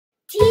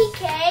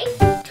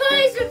TK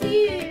Toys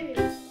Review!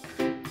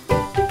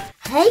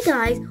 Hey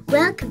guys,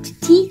 welcome to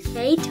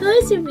TK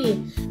Toys Review.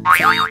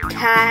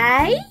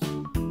 TK?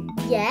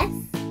 Yes?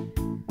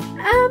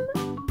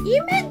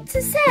 You meant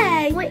to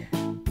say Wait.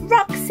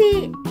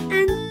 Roxy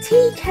and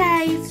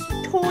TK's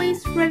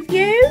Toys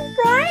Review,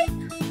 right?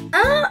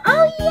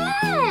 Oh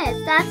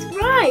yes, that's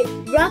right.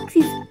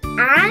 Roxy's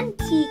and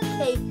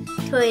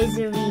TK Toys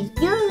Review.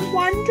 You're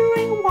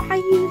wondering why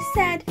you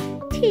said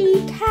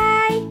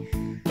TK?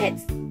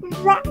 It's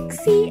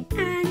Roxy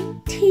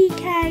and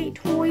TK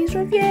Toys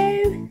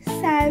Review.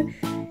 So,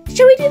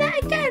 shall we do that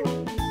again?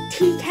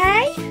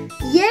 TK?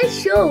 Yeah,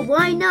 sure,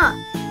 why not?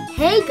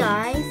 Hey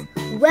guys,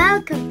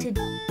 welcome to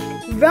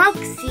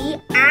Roxy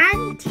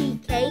and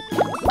TK.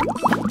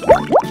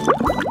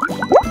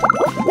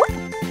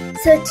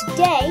 So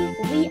today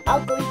we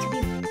are going to be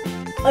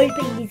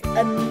opening these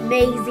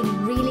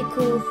amazing, really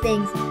cool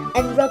things.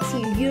 And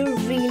Roxy, you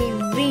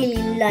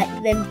really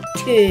like them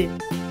too.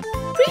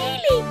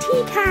 Really,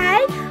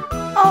 TK?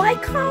 Oh, I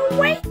can't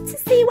wait to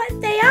see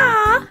what they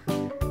are.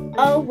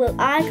 Oh, well,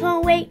 I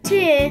can't wait too.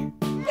 Yay!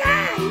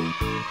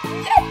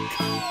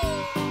 Yippee!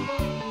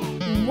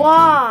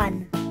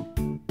 1,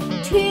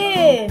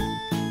 2,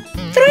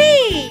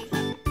 3!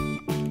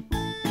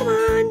 Come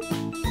on.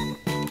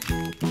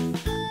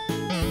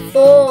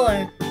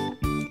 4,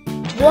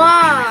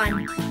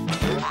 1,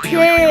 2,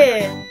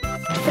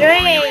 3.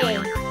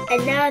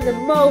 And now the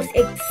most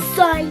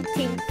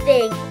exciting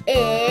thing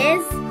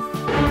is...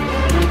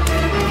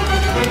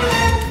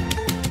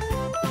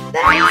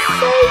 That is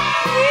so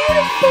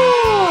beautiful!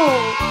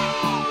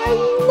 I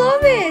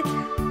love it!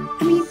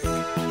 I mean,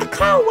 I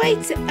can't wait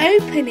to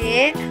open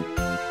it.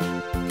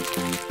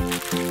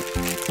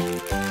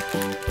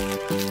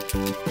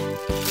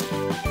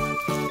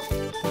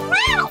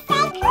 Wow, so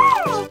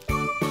cool!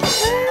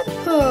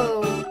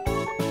 Purple.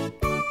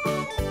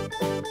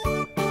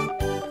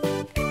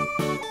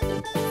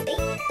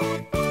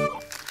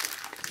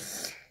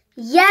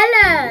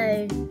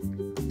 Yellow.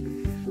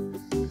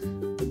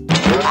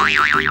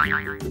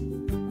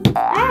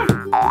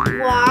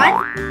 4.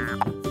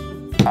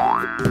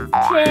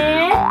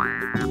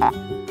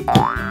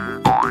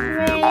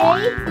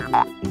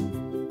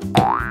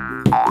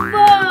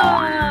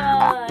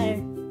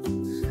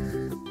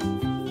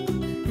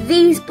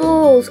 These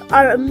balls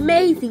are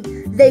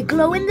amazing. They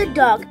glow in the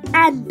dark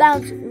and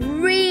bounce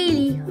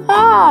really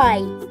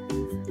high.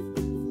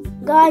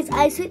 Guys,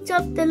 I switched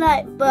off the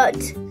light, but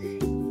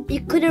you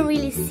couldn't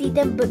really see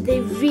them, but they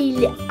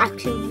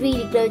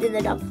actually glowed in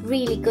the dark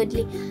really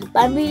goodly.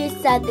 But I'm really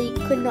sad that you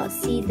could not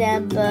see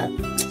them, but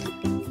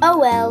oh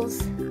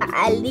wells.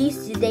 At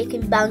least they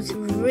can bounce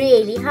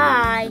really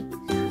high.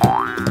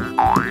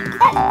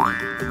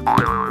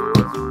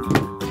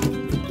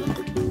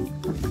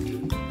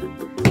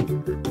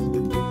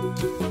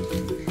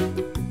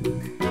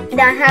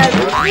 Now I have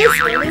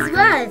this one as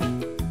well.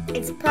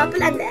 It's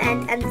purple at the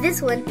end, and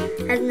this one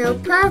has no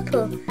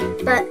purple.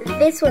 But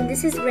this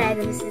is red,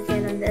 and this is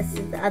yellow, and the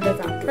others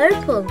are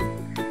purple.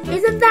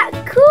 Isn't that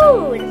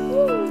cool?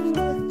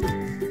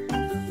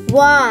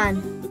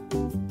 1,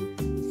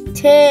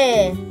 2,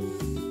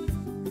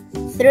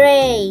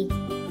 3,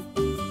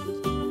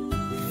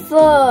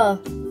 4,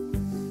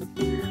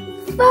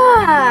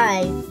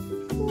 5.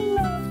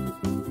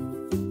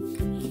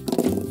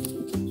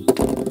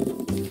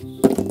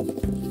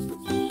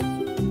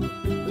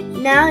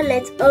 Now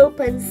let's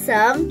open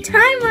some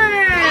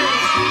timers!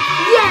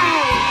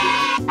 Yay!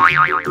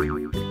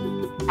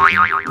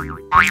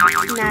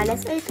 Now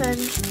let's open.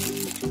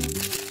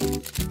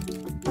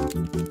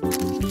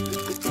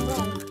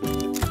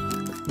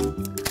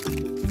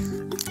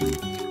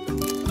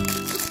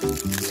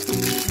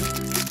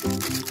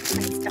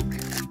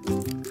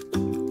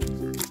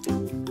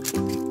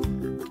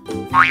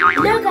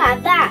 Look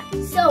at that!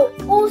 So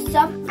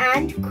awesome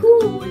and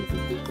cool!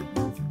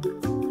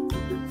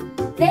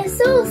 They're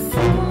so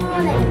small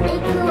and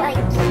little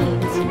and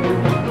cute.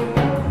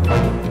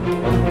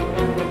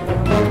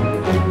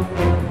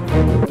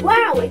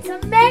 Wow, it's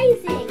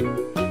amazing!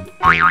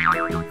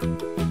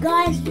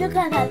 Guys, look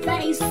at that.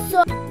 That is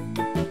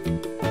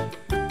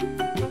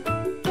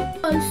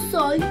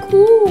so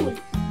cool.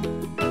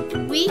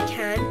 We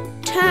can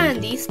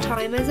turn these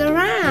timers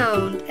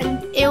around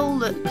and it'll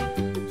look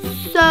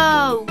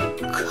so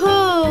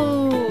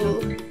cool.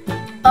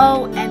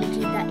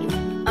 OMG, that is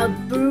a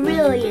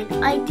brilliant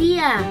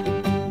idea.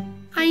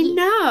 I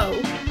know.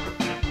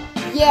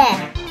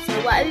 Yeah, so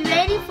what are we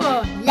ready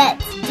for?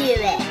 Let's do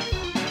it.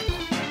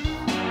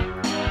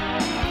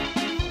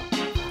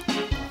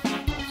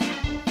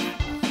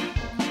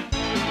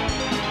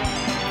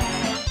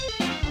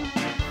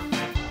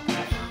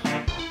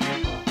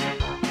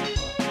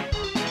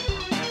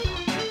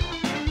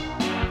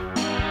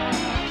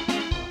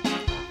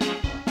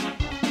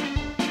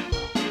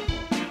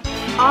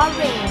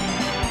 Orange,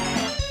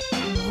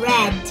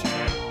 red,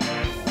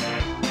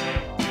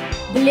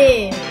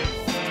 blue.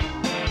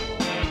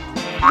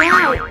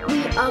 Now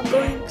we are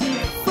going to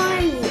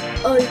finally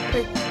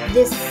open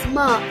this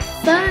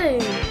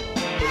smartphone.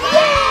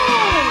 Yay!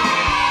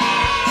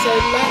 So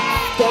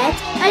let's get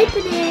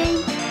opening.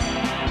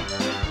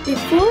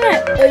 Before I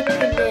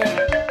open it,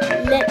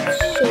 let's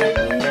show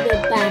you the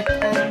back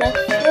and the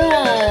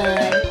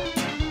front.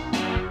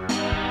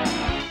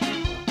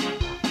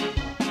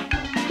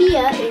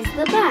 Here is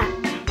the back.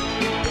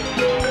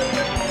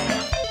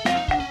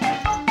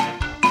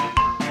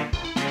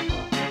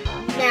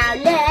 Now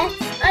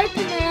let's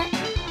open it.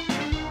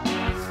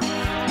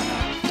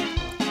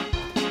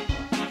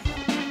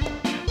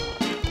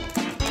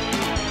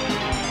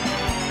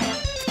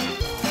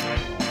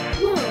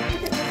 Whoa,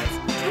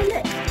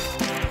 look.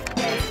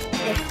 There's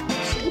this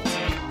sheet.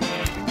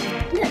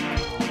 Look.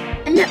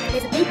 And look,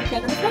 there's a baby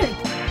playing on the phone.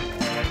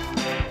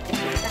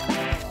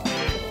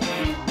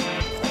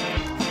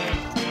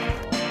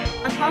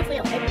 I'm halfway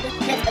up over the,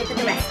 let's open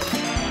the rest.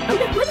 Oh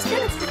look, what's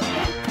this?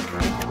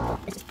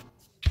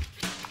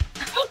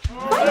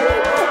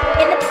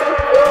 It looks so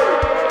cool.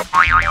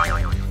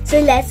 So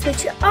let's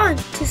switch it on.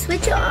 To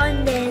switch it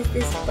on, there's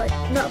this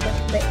button, not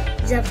button, but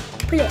you just have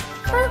to pull it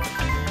up.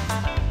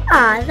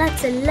 Ah,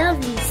 that's a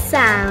lovely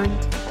sound.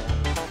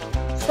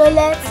 So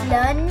let's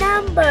learn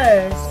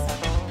numbers.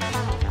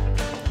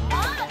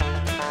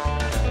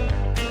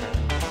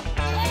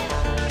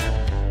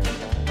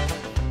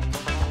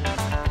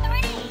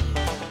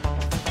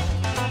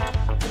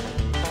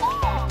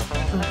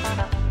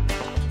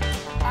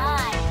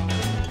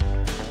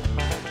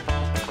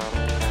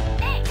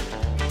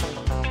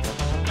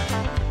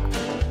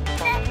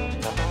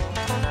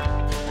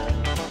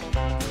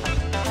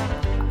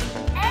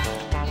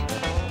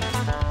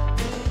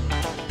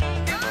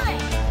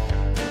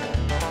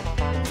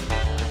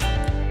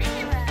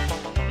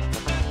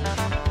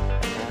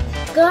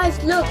 3, guys,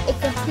 look, it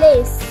can play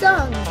a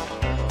song.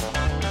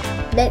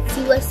 Let's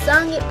see what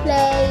song it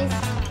plays.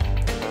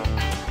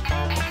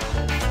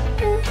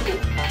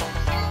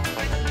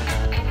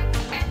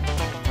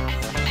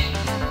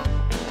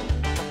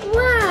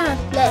 Wow,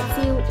 let's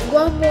see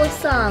one more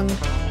song.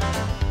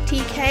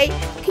 TK,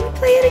 can you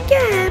play it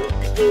again,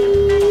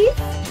 please?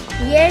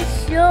 Yes,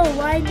 sure,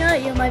 why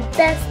not? You're my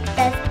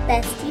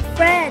bestie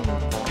friend.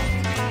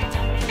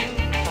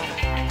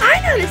 I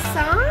know the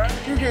song.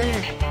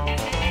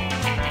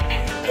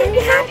 If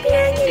you're happy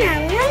and you know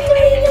it, and you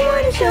really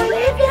want to show it.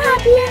 If you're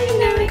happy and you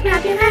know it,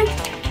 clap your hands.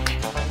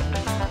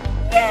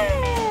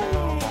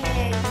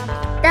 Yay!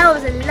 That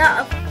was a lot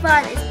of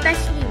fun,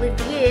 especially with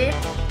you.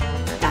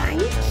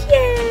 Thank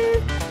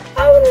you.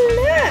 Oh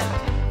look,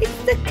 it's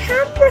the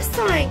camera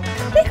sign.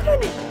 Click on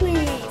it,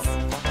 please.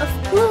 Of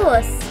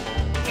course.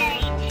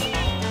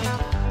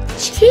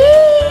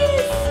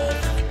 Cheers!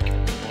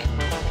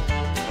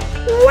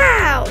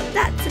 Wow,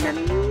 that's an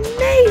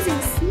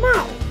amazing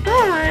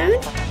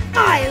smartphone.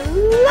 I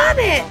love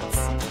it.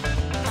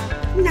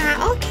 Now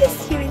I'll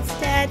kiss you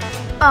instead.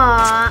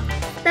 Aw,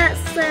 that's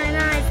so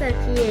nice of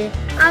you.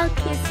 I'll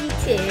kiss you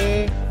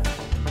too.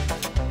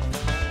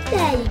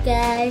 There you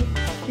go.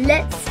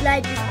 Let's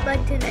slide this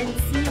button and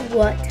see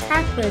what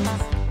happens.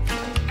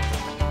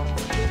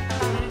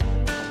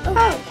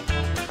 Oh,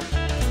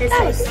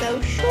 that was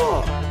so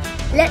short.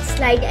 Let's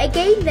slide it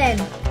again then.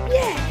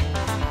 Yeah.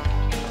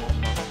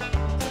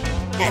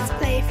 Let's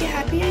play If You're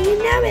Happy and You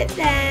Know It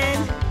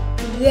then.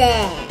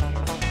 Yeah.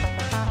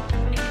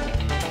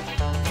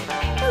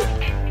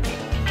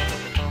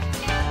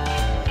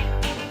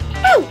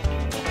 Oh!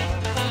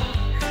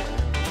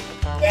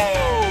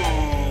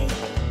 Yay!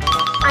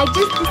 I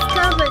just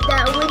discovered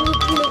that when you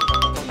click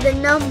the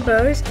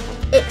numbers,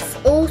 it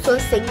also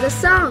sings a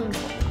song.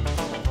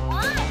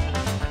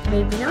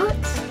 Maybe not.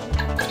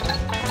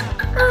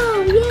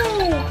 Oh,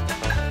 yay!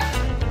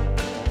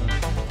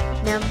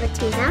 Number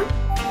 2 now.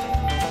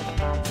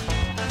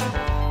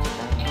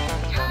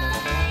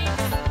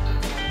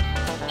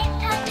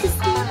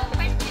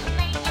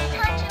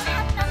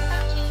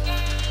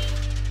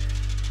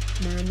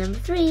 Now number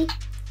 3.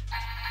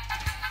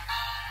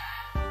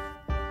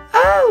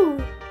 Oh,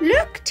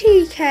 look,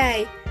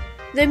 TK.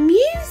 The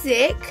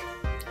music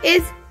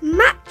is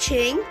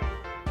matching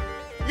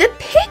the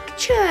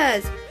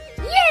pictures.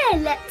 Yeah,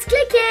 let's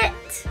click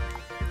it.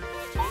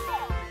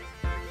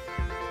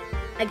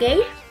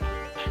 Again.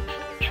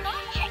 Come on,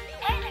 check the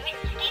weather.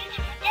 It's a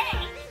beautiful day.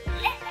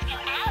 Let's go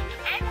out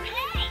and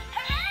play.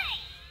 Hooray!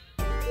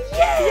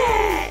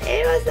 Yeah,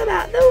 it was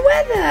about the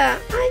weather.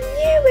 I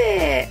knew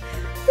it.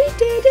 We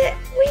did it.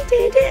 We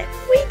did it.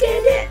 We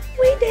did it.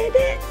 We did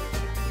it.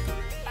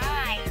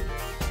 Bye.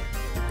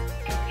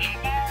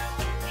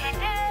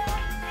 Hello.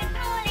 I'm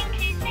calling to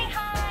say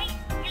hi.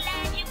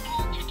 Glad you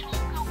called to talk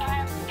a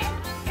while, and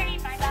we'll say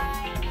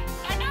bye-bye.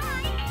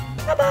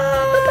 Bye-bye. Bye-bye.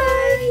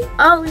 Bye-bye.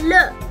 Oh,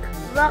 look.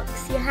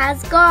 Roxy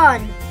has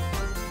gone.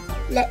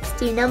 Let's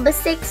do number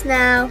 6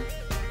 now.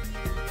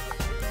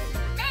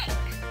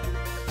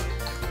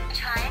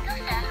 Triangle,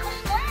 circle,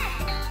 square.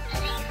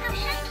 See some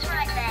shapes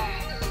right there.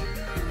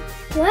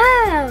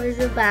 Wow, it's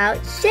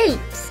about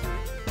shapes.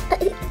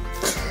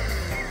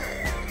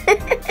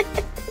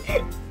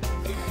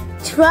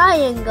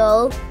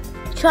 Triangle,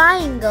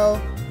 triangle,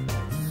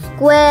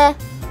 square,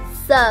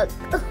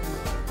 circle.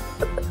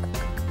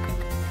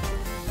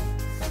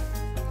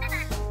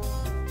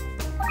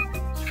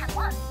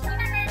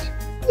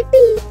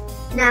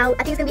 Now,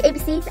 I think it's going to be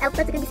ABC. The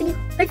alphabets are going to be singing,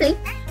 hopefully.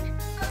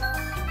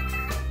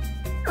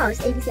 Oh,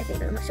 it's ABC, I think,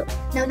 but I'm not sure.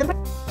 Now, number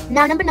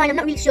 9, I'm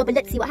not really sure, but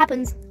let's see what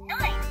happens. 9.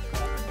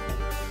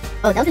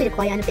 Oh, that was a little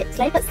quiet and a bit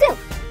slow, but still.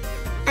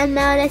 And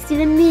now let's do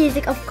the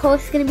music. Of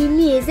course, it's going to be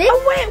music.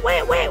 Oh,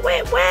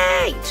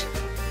 wait.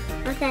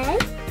 Okay.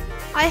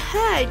 I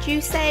heard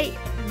you say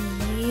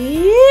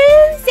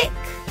music.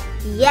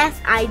 Yes,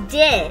 I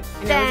did.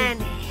 Then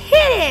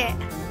hit it.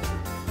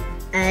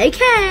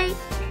 Okay.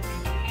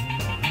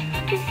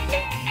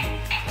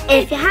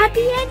 If you're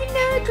happy and you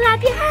know it,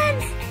 clap your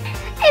hands.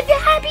 If you're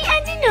happy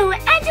and you know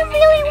it, and you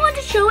really want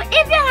to show it,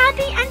 if you're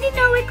happy and you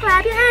know it,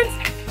 clap your hands.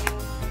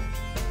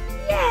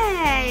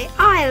 Yay!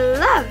 I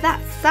love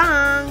that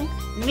song.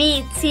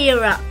 Me too,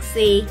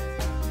 Roxy. 0.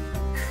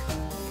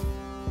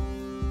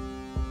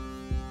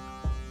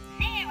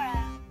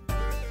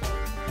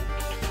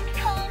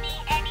 Call me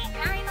any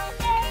time of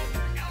day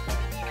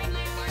when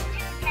you want to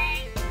play.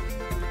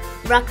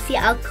 Roxy,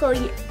 I'll call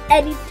you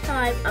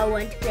anytime I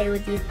want to play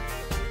with you.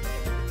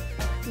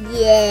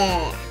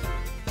 Yeah.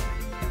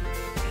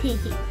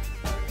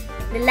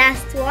 The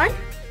last one.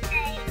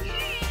 Say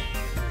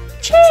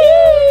Cheese!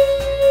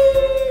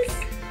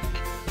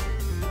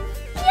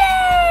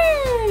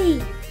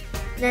 Yay!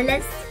 Now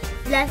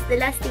the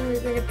last thing we're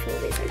gonna pour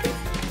is like this.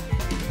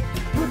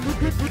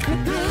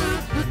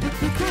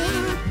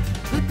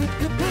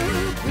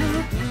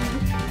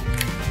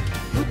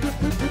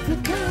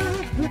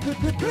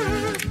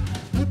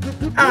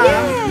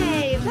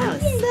 Yay! That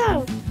was so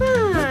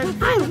fun.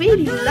 I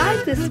really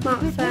like the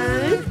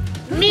smartphone.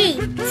 Me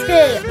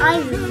too. I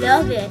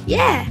love it.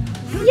 Yeah,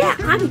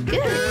 I'm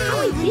good. How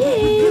are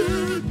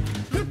you?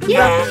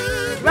 Yeah.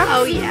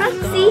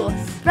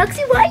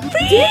 Roxy, what are you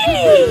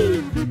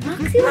doing?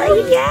 Roxy, what are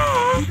you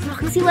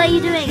Roxy, what are you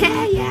doing?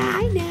 Yeah, I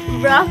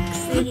know.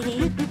 Roxy.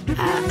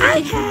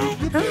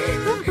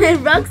 Okay.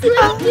 Roxy,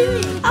 what are you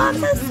doing? I'm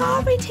so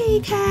sorry,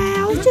 TK.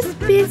 I was just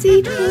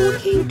busy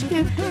talking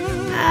to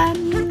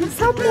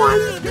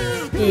someone.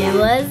 Who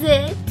was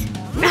it?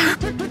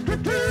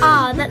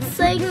 Oh, that's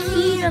so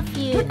cute of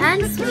you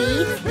and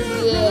sweet.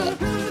 Yeah.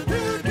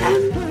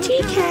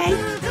 TK,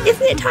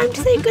 isn't it time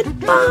to say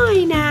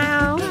goodbye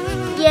now?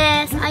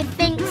 Yes, I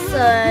think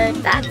so.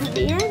 That's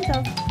the end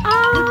of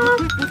our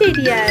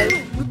video.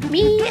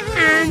 Me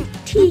and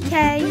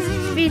TK's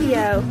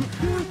video.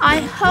 I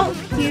hope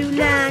you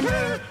learned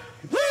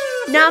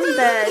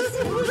numbers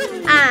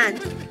and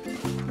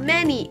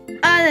many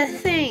other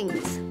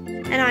things.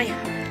 And I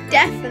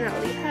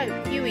definitely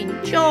hope you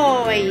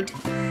enjoyed.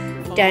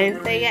 Don't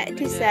forget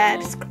to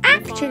subscribe.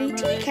 Actually,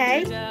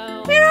 TK,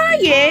 where are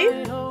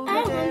you?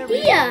 Oh, I'm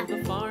here.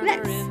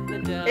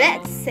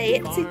 Let's say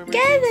it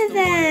together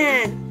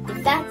then.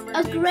 That's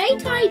a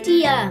great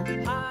idea.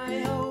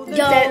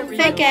 Don't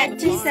forget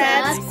to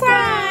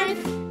subscribe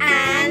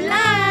and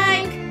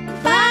like.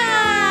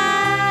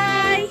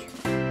 Bye.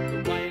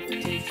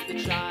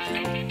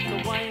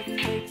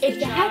 If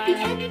you're happy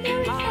and you know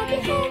it, clap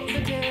your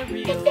hands.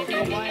 If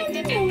you're happy and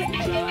you know it,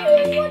 and you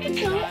really want to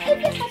show it, if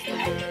you're happy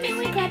and you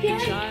know it, clap your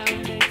hands.